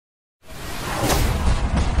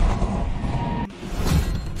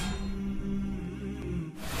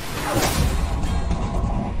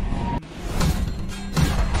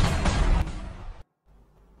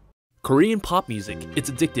Korean pop music, it's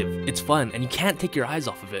addictive, it's fun, and you can't take your eyes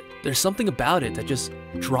off of it. There's something about it that just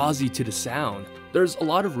draws you to the sound. There's a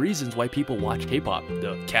lot of reasons why people watch K-pop.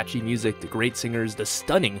 The catchy music, the great singers, the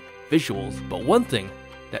stunning visuals. But one thing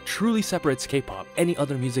that truly separates K-pop any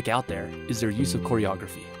other music out there is their use of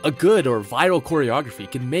choreography. A good or viral choreography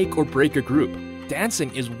can make or break a group.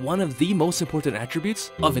 Dancing is one of the most important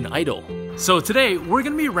attributes of an idol. So today, we're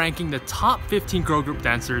gonna be ranking the top 15 girl group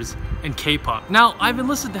dancers in K-pop. Now, I've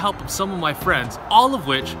enlisted the help of some of my friends, all of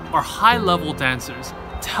which are high-level dancers,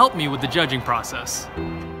 to help me with the judging process.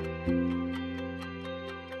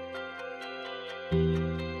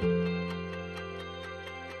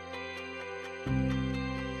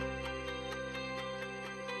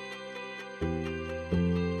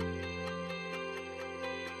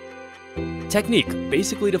 Technique,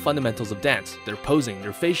 basically the fundamentals of dance, their posing,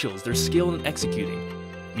 their facials, their skill in executing.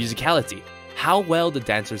 Musicality, how well the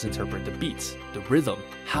dancers interpret the beats, the rhythm,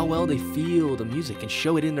 how well they feel the music and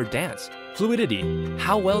show it in their dance. Fluidity,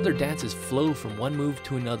 how well their dances flow from one move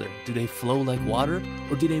to another. Do they flow like water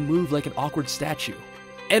or do they move like an awkward statue?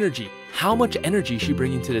 Energy, how much energy is she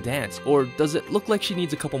bringing to the dance, or does it look like she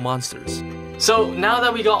needs a couple monsters? So now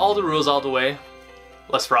that we got all the rules out of the way,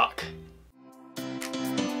 let's rock.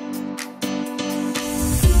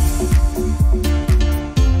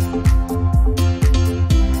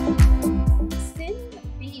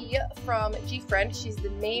 From G-Friend, she's the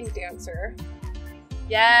main dancer.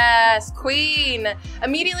 Yes, queen!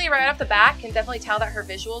 Immediately right off the bat, can definitely tell that her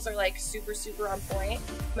visuals are like super on point.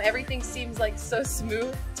 Everything seems like so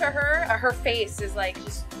smooth to her. Her face is like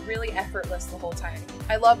just really effortless the whole time.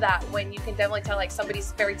 I love that when you can definitely tell like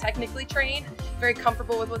somebody's very technically trained, very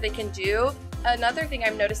comfortable with what they can do. Another thing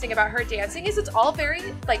I'm noticing about her dancing is it's all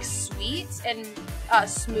very like sweet and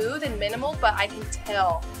smooth and minimal, but I can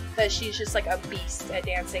tell that she's just like a beast at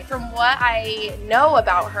dancing. From what I know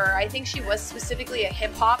about her, I think she was specifically a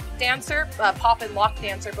hip-hop dancer, pop and lock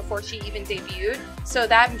dancer before she even debuted. So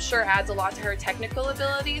that I'm sure adds a lot to her technical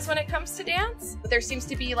abilities when it comes to dance. But there seems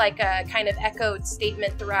to be like a kind of echoed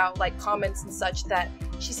statement throughout like comments and such that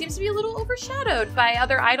she seems to be a little overshadowed by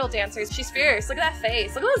other idol dancers. She's fierce. Look at that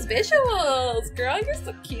face. Look at those visuals. Girl, you're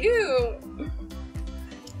so cute.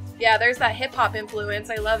 Yeah, there's that hip-hop influence.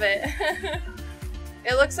 I love it.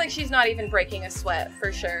 It looks like she's not even breaking a sweat,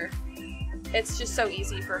 for sure. It's just so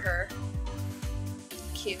easy for her.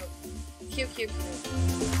 Cute. Cute.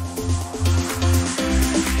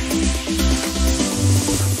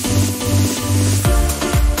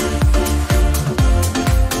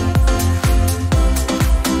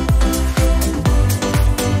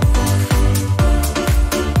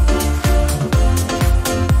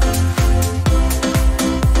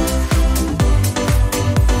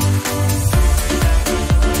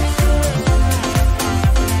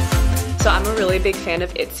 So I'm a really big fan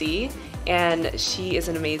of ITZY, and she is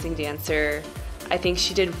an amazing dancer. I think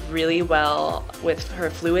she did really well with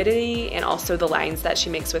her fluidity and also the lines that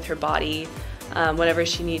she makes with her body. Whenever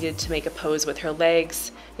she needed to make a pose with her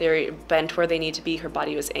legs, they were bent where they need to be, her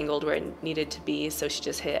body was angled where it needed to be, so she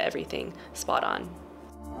just hit everything spot on.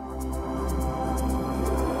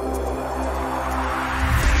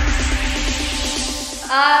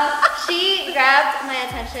 She grabbed my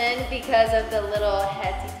attention because of the little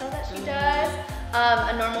head detail that she does.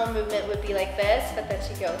 A normal movement would be like this, but then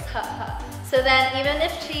she goes ha ha. So then even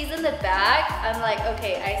if she's in the back, I'm like,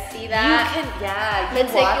 okay, I see that. You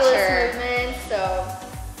watch her. Movement, so.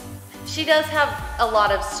 She does have a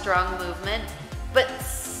lot of strong movement, but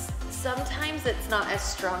sometimes it's not as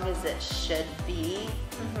strong as it should be.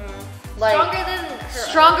 Like,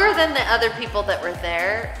 stronger than the other people that were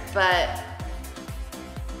there, but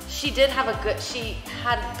she did have she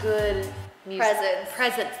had good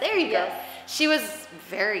presence. There you go. She was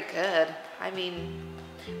very good. I mean,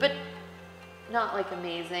 but not like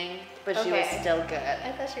amazing, but she was still good.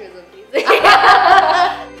 I thought she was amazing.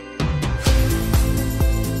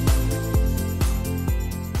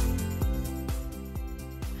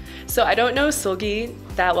 So I don't know Seulgi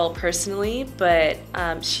that well personally, but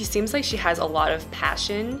she seems like she has a lot of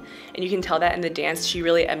passion, and you can tell that in the dance. She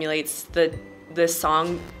really emulates the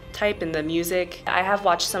song type and the music. I have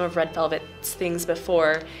watched some of Red Velvet's things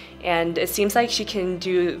before, and it seems like she can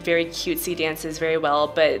do very cutesy dances very well,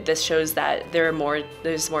 but this shows that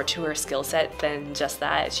there's more to her skill set than just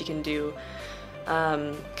that. She can do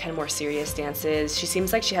kind of more serious dances. She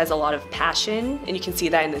seems like she has a lot of passion, and you can see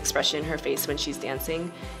that in the expression in her face when she's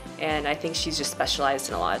dancing, and I think she's just specialized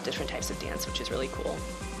in a lot of different types of dance, which is really cool.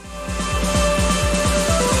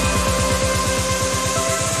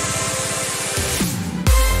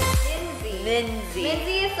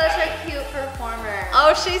 Minzy is such a cute performer.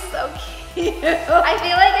 Oh, she's so cute. I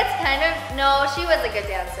feel like it's kind of, no, she was a good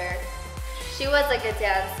dancer. She was a good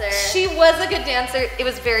dancer. She was a good dancer. It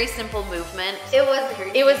was very simple movement. It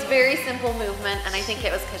was very simple movement, and I think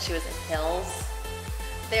it was because she was in heels.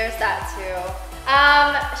 There's that too.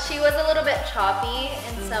 She was a little bit choppy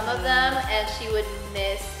in some of them, and she would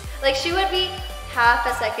miss, like she would be half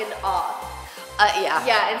a second off. Yeah.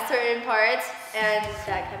 Yeah, in certain parts, and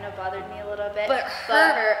that kind of bothered me a little bit. But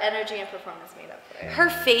her energy and performance made up for it. Her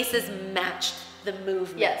faces matched the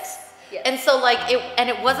movement. Yes. Yes. And so like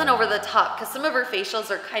it wasn't over the top, because some of her facials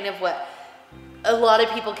are kind of what a lot of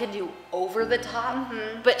people can do over the top,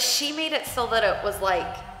 but she made it so that it was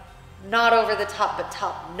like not over the top, but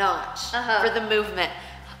top notch for the movement.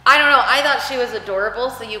 I don't know, I thought she was adorable,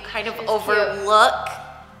 so you kind of overlook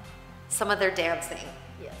some of their dancing.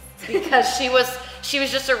 Yes. Because she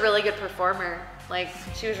was just a really good performer. Like,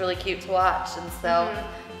 she was really cute to watch, and so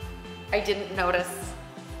I didn't notice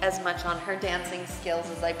as much on her dancing skills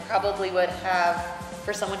as I probably would have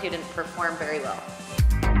for someone who didn't perform very well.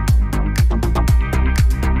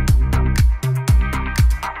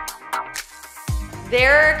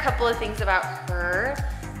 There are a couple of things about her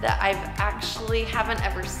that I've actually haven't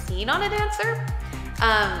ever seen on a dancer.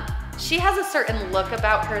 She has a certain look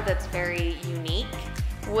about her that's very unique,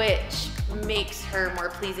 which makes her more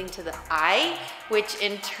pleasing to the eye, which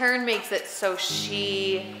in turn makes it so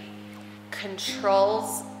she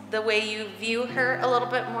controls the way you view her a little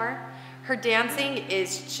bit more. Her dancing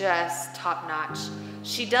is just top notch.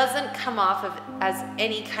 She doesn't come off of as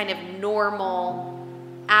any kind of normal,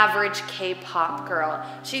 average K-pop girl.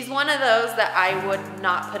 She's one of those that I would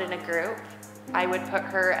not put in a group. I would put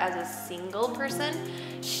her as a single person.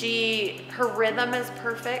 Her rhythm is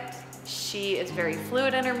perfect. She is very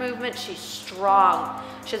fluid in her movement. She's strong.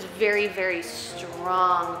 She has very, very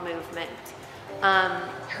strong movement.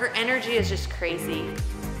 Her energy is just crazy.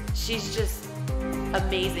 She's just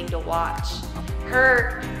amazing to watch.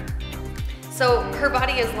 So her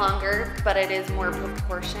body is longer, but it is more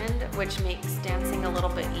proportioned, which makes dancing a little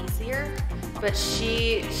bit easier. But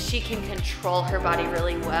she can control her body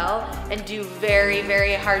really well and do very,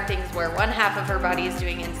 very hard things where one half of her body is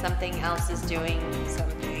doing and something else is doing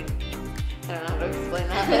something. I don't know how to explain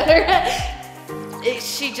that better.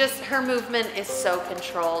 Her movement is so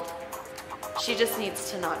controlled. She just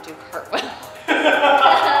needs to not do cartwheel.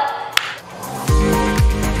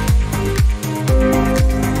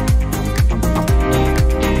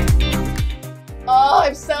 Oh,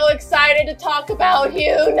 I'm so excited to talk about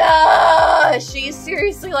Hyuna! She's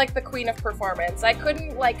seriously like the queen of performance. I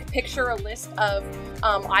couldn't like picture a list of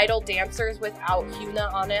idol dancers without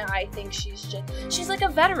Hyuna on it. I think she's like a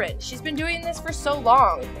veteran. She's been doing this for so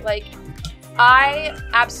long. Like, I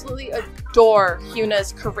absolutely adore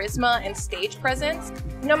Hyuna's charisma and stage presence.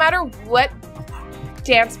 No matter what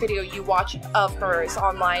dance video you watch of hers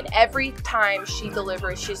online, every time she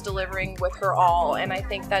delivers, she's delivering with her all, and I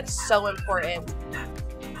think that's so important.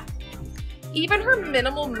 Even her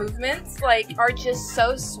minimal movements like are just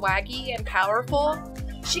so swaggy and powerful.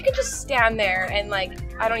 She could just stand there and like,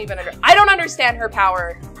 I don't understand her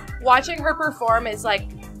power. Watching her perform is like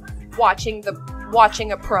watching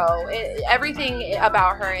a pro. Everything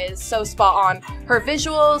about her is so spot on. Her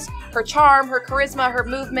visuals, her charm, her charisma, her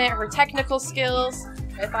movement, her technical skills.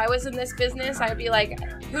 If I was in this business, I'd be like,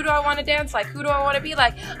 who do I want to dance like? Who do I want to be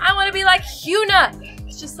like? I want to be like Hyuna!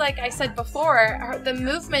 It's just like I said before, the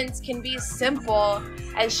movements can be simple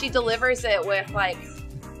and she delivers it with like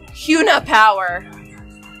Hyuna power.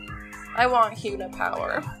 I want Hyuna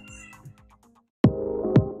power.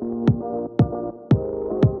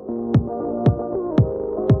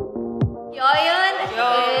 Yeon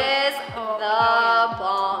is the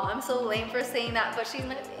bomb. I'm so lame for saying that, but she's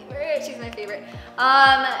my favorite. She's my favorite.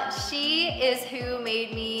 She is who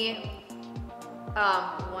made me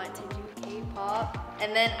want to do K-pop,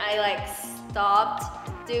 and then I like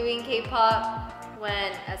stopped doing K-pop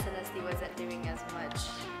when SNSD wasn't doing as much.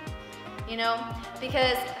 You know,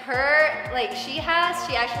 because she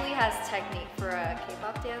actually has technique for a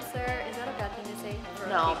K-pop dancer. Is that a bad thing to say for a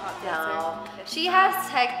K-pop dancer? No. She has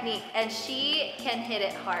technique and she can hit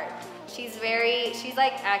it hard. She's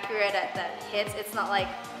like accurate at the hits. It's not like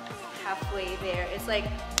halfway there. It's like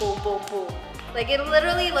boom, boom, boom. Like it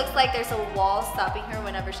literally looks like there's a wall stopping her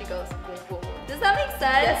whenever she goes boom, boom, boom. Does that make sense?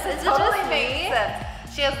 Yes, it totally makes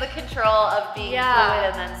sense. She has the control of being fluid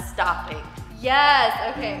and then stopping.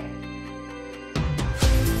 Yes, okay.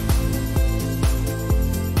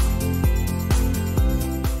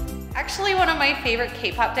 Actually, one of my favorite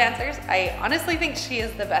K-pop dancers. I honestly think she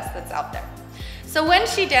is the best that's out there. So when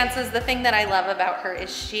she dances, the thing that I love about her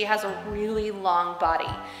is she has a really long body.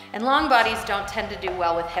 And long bodies don't tend to do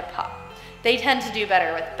well with hip hop. They tend to do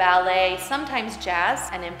better with ballet, sometimes jazz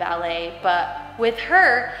and in ballet, but with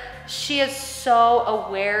her, she is so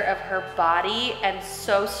aware of her body and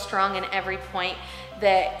so strong in every point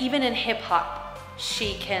that even in hip hop,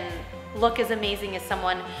 she can look as amazing as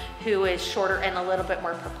someone who is shorter and a little bit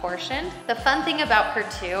more proportioned. The fun thing about her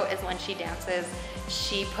too is when she dances,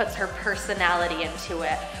 she puts her personality into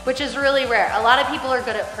it, which is really rare. A lot of people are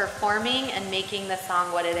good at performing and making the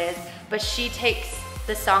song what it is, but she takes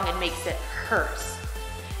the song and makes it hers.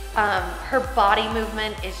 Her body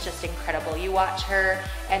movement is just incredible. You watch her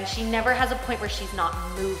and she never has a point where she's not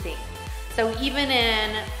moving. So even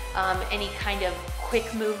in any kind of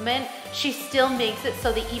quick movement, she still makes it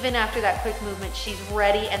so that even after that quick movement, she's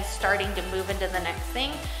ready and starting to move into the next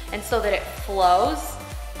thing, and so that it flows.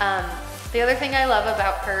 The other thing I love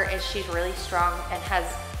about her is she's really strong and has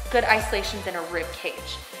good isolations in her rib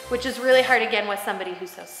cage, which is really hard again with somebody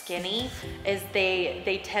who's so skinny, is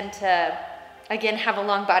they tend to, again, have a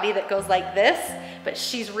long body that goes like this, but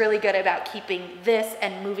she's really good about keeping this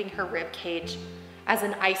and moving her rib cage as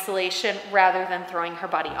an isolation rather than throwing her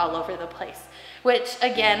body all over the place, which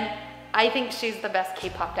again, I think she's the best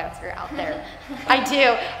K-pop dancer out there. I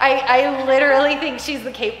do. I literally think she's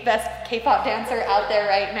the best K-pop dancer out there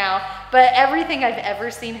right now. But everything I've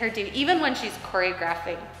ever seen her do, even when she's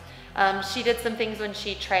choreographing, she did some things when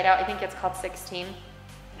she tried out, I think it's called 16.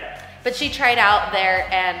 But she tried out there,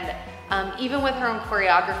 and even with her own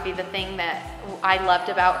choreography, the thing that I loved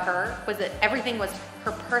about her was that everything was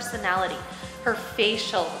her personality, her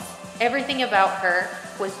facials, everything about her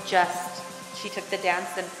was just, she took the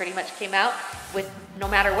dance and pretty much came out with no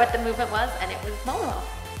matter what the movement was, and it was Momo.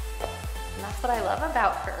 And that's what I love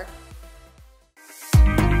about her.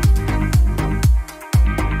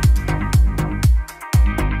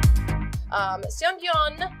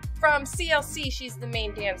 Seungyeon from CLC, she's the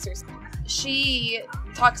main dancer. She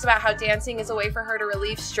talks about how dancing is a way for her to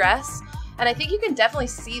relieve stress. And I think you can definitely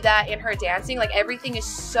see that in her dancing. Like, everything is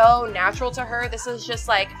so natural to her. This is just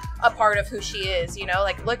like a part of who she is, you know?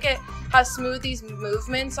 Like, look at how smooth these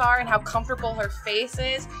movements are and how comfortable her face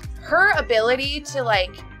is. Her ability to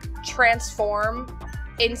like transform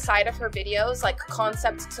inside of her videos, like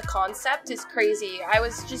concept to concept, is crazy. I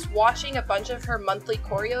was just watching a bunch of her monthly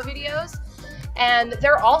choreo videos, and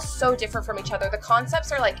they're all so different from each other. The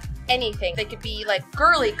concepts are like anything. They could be like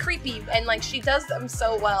girly, creepy, and like she does them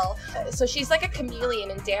so well. So she's like a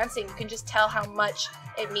chameleon in dancing. You can just tell how much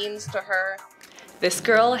it means to her. This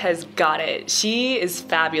girl has got it. She is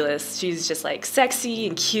fabulous. She's just like sexy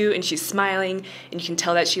and cute, and she's smiling, and you can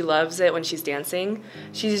tell that she loves it when she's dancing.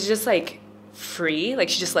 She's just like free, like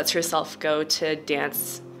she just lets herself go to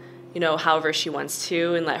dance, you know, however she wants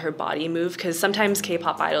to, and let her body move, because sometimes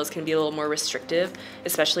K-pop idols can be a little more restrictive,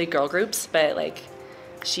 especially girl groups, but like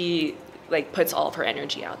she like puts all of her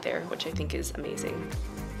energy out there, which I think is amazing.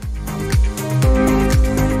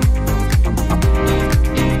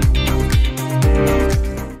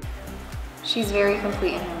 She's very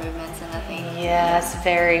complete in her movements and nothing. Yes,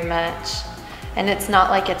 very much. And it's not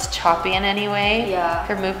like it's choppy in any way. Yeah.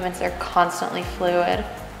 Her movements are constantly fluid.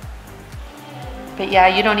 But yeah,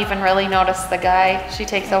 you don't even really notice the guy. She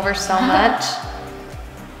takes over so much.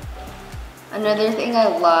 Another thing I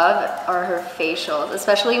love are her facials,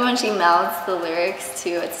 especially when she mouths the lyrics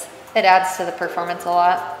too. It adds to the performance a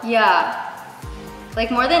lot. Yeah.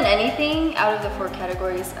 Like, more than anything, out of the 4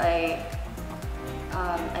 categories, I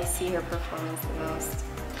see her performance the most.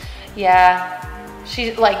 Yeah.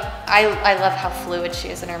 She, like, I love how fluid she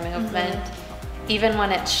is in her movement. Even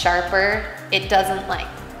when it's sharper, it doesn't like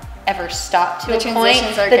ever stop to a point.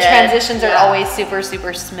 The transitions are always super,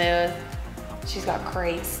 super smooth. She's got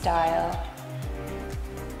great style.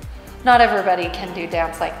 Not everybody can do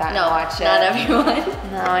dance like that and watch it. Not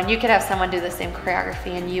everyone. No, and you could have someone do the same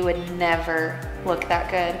choreography and you would never look that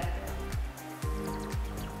good.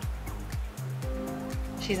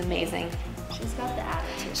 She's amazing. She's got the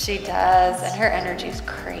attitude. She does, and her energy's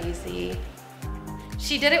crazy.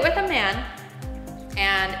 She did it with a man,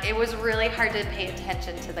 and it was really hard to pay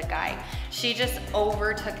attention to the guy. She just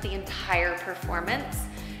overtook the entire performance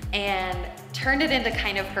and turned it into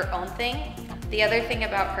kind of her own thing. The other thing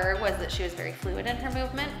about her was that she was very fluid in her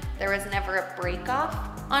movement. There was never a break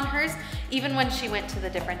off on hers. Even when she went to the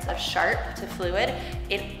difference of sharp to fluid,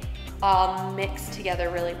 it all mixed together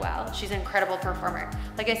really well. She's an incredible performer.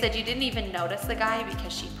 Like I said, you didn't even notice the guy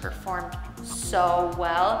because she performed so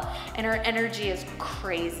well, and her energy is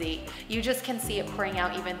crazy. You just can see it pouring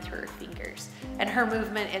out even through her fingers. And her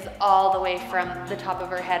movement is all the way from the top of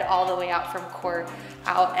her head all the way out from core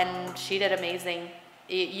out, and she did amazing.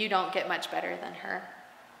 You don't get much better than her.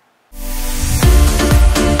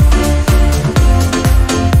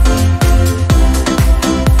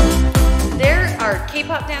 are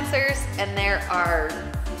K-pop dancers and there are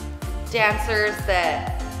dancers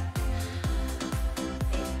that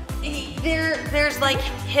there's like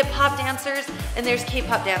hip-hop dancers and there's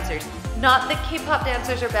K-pop dancers. Not that K-pop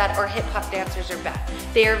dancers are bad or hip-hop dancers are bad.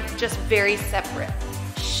 They're just very separate.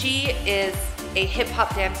 She is a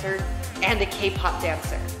hip-hop dancer and a K-pop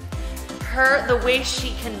dancer. The way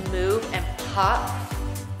she can move and pop,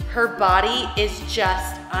 her body is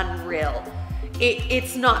just unreal.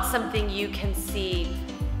 It's not something you can see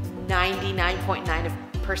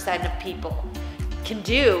 99.9% of people can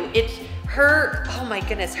do. Oh my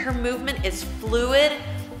goodness, her movement is fluid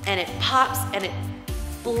and it pops and it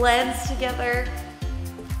blends together.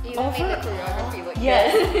 Even made the choreography look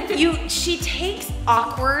good. She takes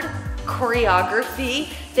awkward choreography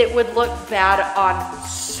that would look bad on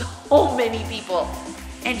so many people,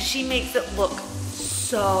 and she makes it look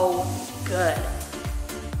so good.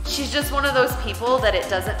 She's just one of those people that it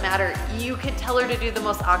doesn't matter. You could tell her to do the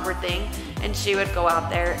most awkward thing, and she would go out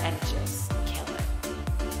there and just kill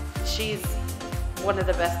it. She's one of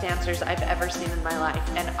the best dancers I've ever seen in my life,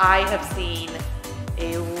 and I have seen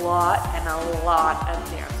a lot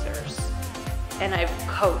of dancers, and I've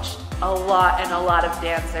coached a lot of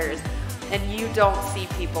dancers, and you don't see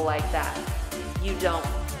people like that. You don't.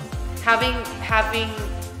 Having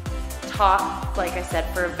taught, like I said,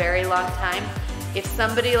 for a very long time, if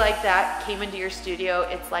somebody like that came into your studio,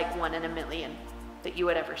 it's like 1 in a million that you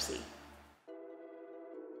would ever see.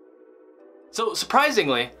 So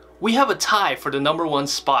surprisingly, we have a tie for the #1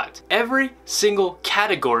 spot. Every single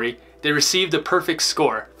category, they received a perfect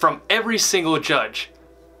score from every single judge.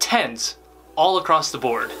 10s all across the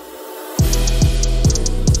board.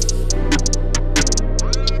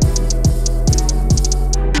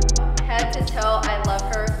 Head to toe, I love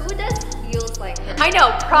her. Who does heels like her? I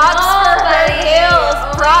know, props for her heels.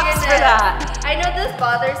 Oh props for that. I know this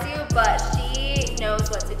bothers you, but she knows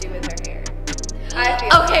what to do with her hair. I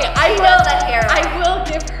feel okay, like she knows the hair. I will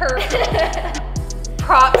give her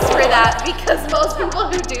props for that, because most people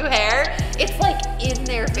who do hair, it's like in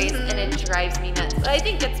their face and it drives me nuts. But I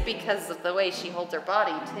think it's because of the way she holds her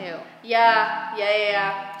body too. Yeah.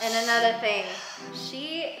 And another thing,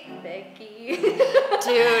 she thicky.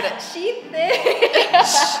 Dude. She thick.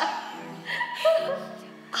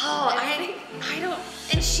 Oh, I don't,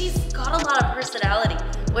 and she's got a lot of personality.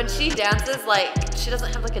 When she dances, like, she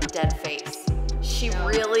doesn't have like a dead face. She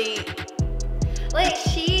really, like,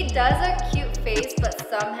 she does a cute face, but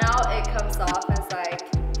somehow it comes off as like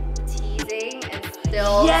teasing and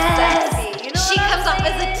still sexy. You know she what comes I'm off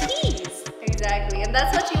saying? as a tease. Exactly, and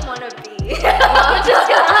that's what you want to be.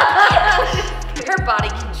 Her body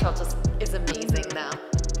control just is amazing now.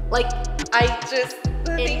 Like,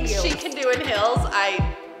 the things she can do in heels, I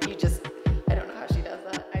don't know how she does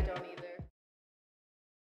that. I don't either.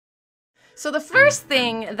 So the first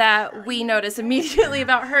thing that we notice immediately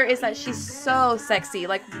about her is that she's so sexy,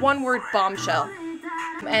 like one word, bombshell.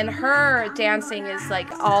 And her dancing is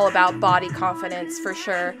like all about body confidence for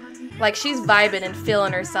sure. Like, she's vibing and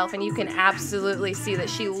feeling herself, and you can absolutely see that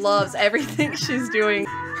she loves everything she's doing.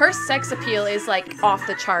 Her sex appeal is like off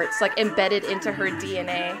the charts, like embedded into her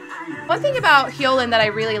DNA. One thing about Hyolyn that I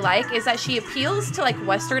really like is that she appeals to like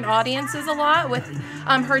Western audiences a lot with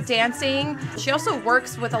her dancing. She also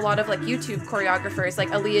works with a lot of like YouTube choreographers, like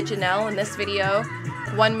Aaliyah Janelle in this video.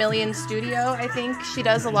 1 Million Studio, I think she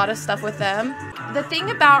does a lot of stuff with them. The thing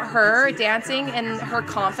about her dancing and her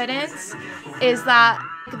confidence is that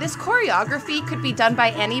this choreography could be done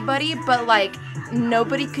by anybody, but like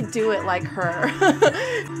nobody could do it like her.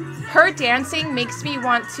 Her dancing makes me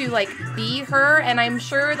want to like be her, and I'm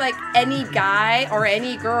sure like any guy or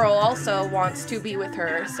any girl also wants to be with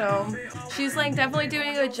her. So she's like definitely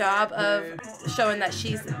doing a job of showing that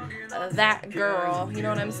she's that girl, you know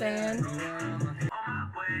what I'm saying?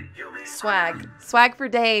 Swag for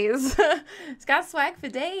days. It's got swag for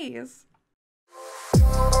days.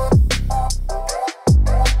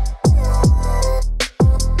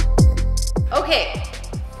 Okay,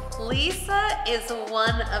 Lisa is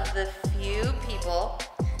one of the few people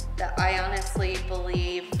that I honestly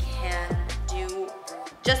believe can do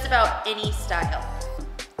just about any style.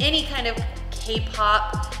 Any kind of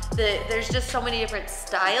K-pop. There's just so many different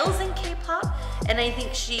styles in K-pop, and I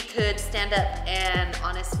think she could stand up and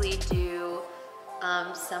honestly do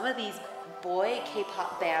some of these boy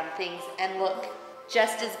K-pop band things and look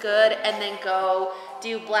just as good, and then go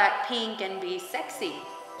do Blackpink and be sexy.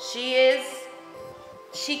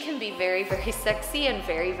 She can be very, very sexy and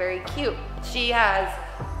very, very cute. She has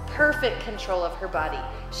perfect control of her body.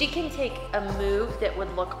 She can take a move that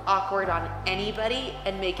would look awkward on anybody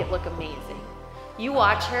and make it look amazing. You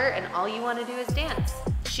watch her and all you want to do is dance.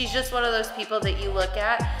 She's just one of those people that you look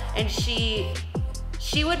at and she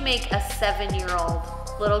would make a 7-year-old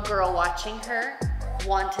little girl watching her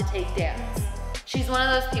want to take dance. She's one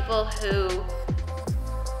of those people who,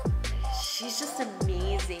 she's just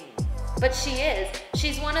amazing. But she is.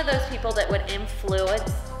 She's one of those people that would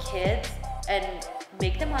influence kids and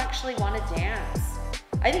make them actually want to dance.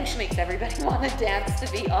 I think she makes everybody want to dance,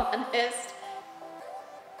 to be honest.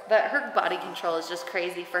 But her body control is just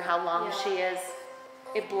crazy for how long she is.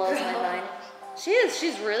 It blows my mind. She is.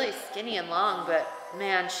 She's really skinny and long, but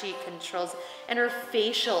man, she controls. And her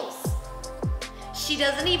facials. She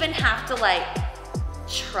doesn't even have to like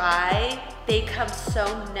try. They come so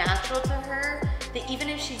natural to her that even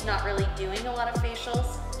if she's not really doing a lot of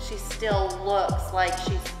facials, she still looks like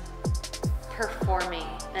she's performing.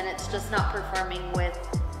 And it's just not performing with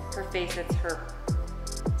her face, it's her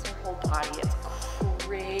whole body. It's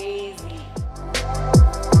crazy.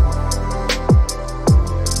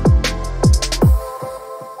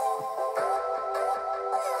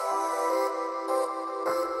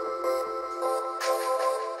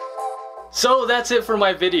 So that's it for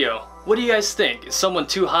my video. What do you guys think? Is someone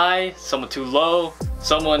too high? Someone too low?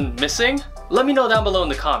 Someone missing? Let me know down below in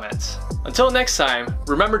the comments. Until next time,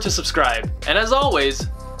 remember to subscribe. And as always,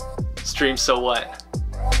 stream so what?